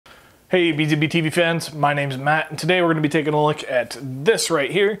Hey BZB TV fans, my name's Matt, and today we're going to be taking a look at this right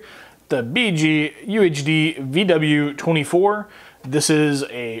here, the BG-UHD-VW24. This is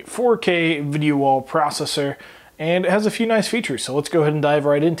a 4K video wall processor, and it has a few nice features, so let's go ahead and dive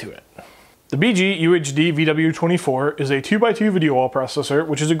right into it. The BG-UHD-VW24 is a 2x2 video wall processor,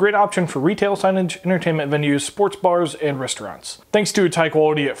 which is a great option for retail signage, entertainment venues, sports bars, and restaurants. Thanks to its high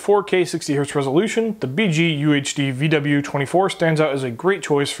quality at 4K 60Hz resolution, the BG-UHD-VW24 stands out as a great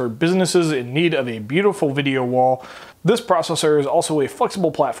choice for businesses in need of a beautiful video wall. This processor is also a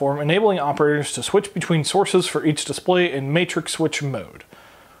flexible platform, enabling operators to switch between sources for each display in matrix switch mode.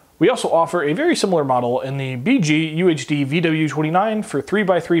 We also offer a very similar model in the BG-UHD-VW29 for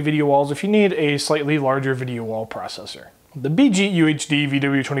 3x3 video walls if you need a slightly larger video wall processor. The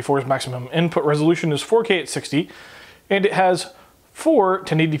BG-UHD-VW24's maximum input resolution is 4K at 60, and it has 4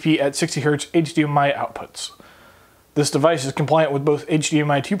 1080p at 60Hz HDMI outputs. This device is compliant with both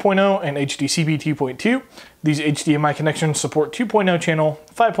HDMI 2.0 and HDCP 2.2. These HDMI connections support 2.0 channel,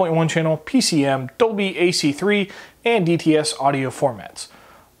 5.1 channel, PCM, Dolby AC3, and DTS audio formats.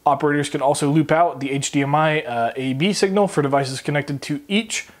 Operators can also loop out the HDMI AB signal for devices connected to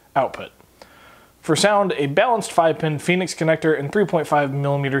each output. For sound, a balanced 5-pin Phoenix connector and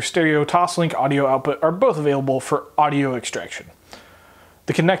 3.5mm stereo Toslink audio output are both available for audio extraction.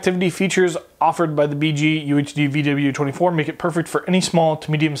 The connectivity features offered by the BG-UHD-VW24 make it perfect for any small to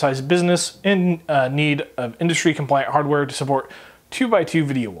medium-sized business in need of industry-compliant hardware to support 2x2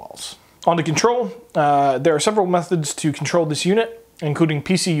 video walls. On to control, there are several methods to control this unit, including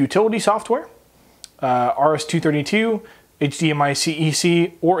PC utility software, RS-232, HDMI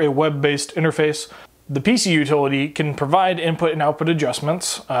CEC, or a web-based interface. The PC utility can provide input and output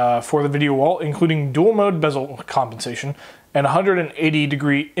adjustments for the video wall, including dual mode bezel compensation and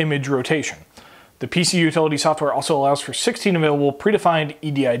 180-degree image rotation. The PC utility software also allows for 16 available predefined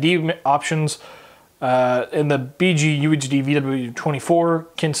EDID options, and the BG-UHD-VW24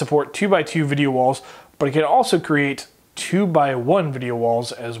 can support 2x2 video walls, but it can also create 2x1 video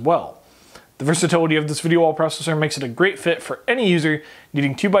walls as well. The versatility of this video wall processor makes it a great fit for any user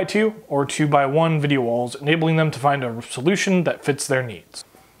needing 2x2 or 2x1 video walls, enabling them to find a solution that fits their needs.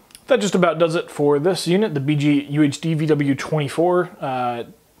 That just about does it for this unit, the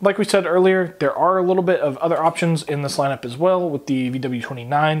BG-UHD-VW24. Like we said earlier, there are a little bit of other options in this lineup as well with the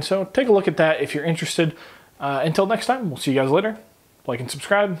VW29, so take a look at that if you're interested. Until next time, we'll see you guys later. Like and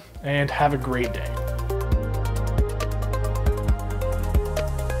subscribe, and have a great day.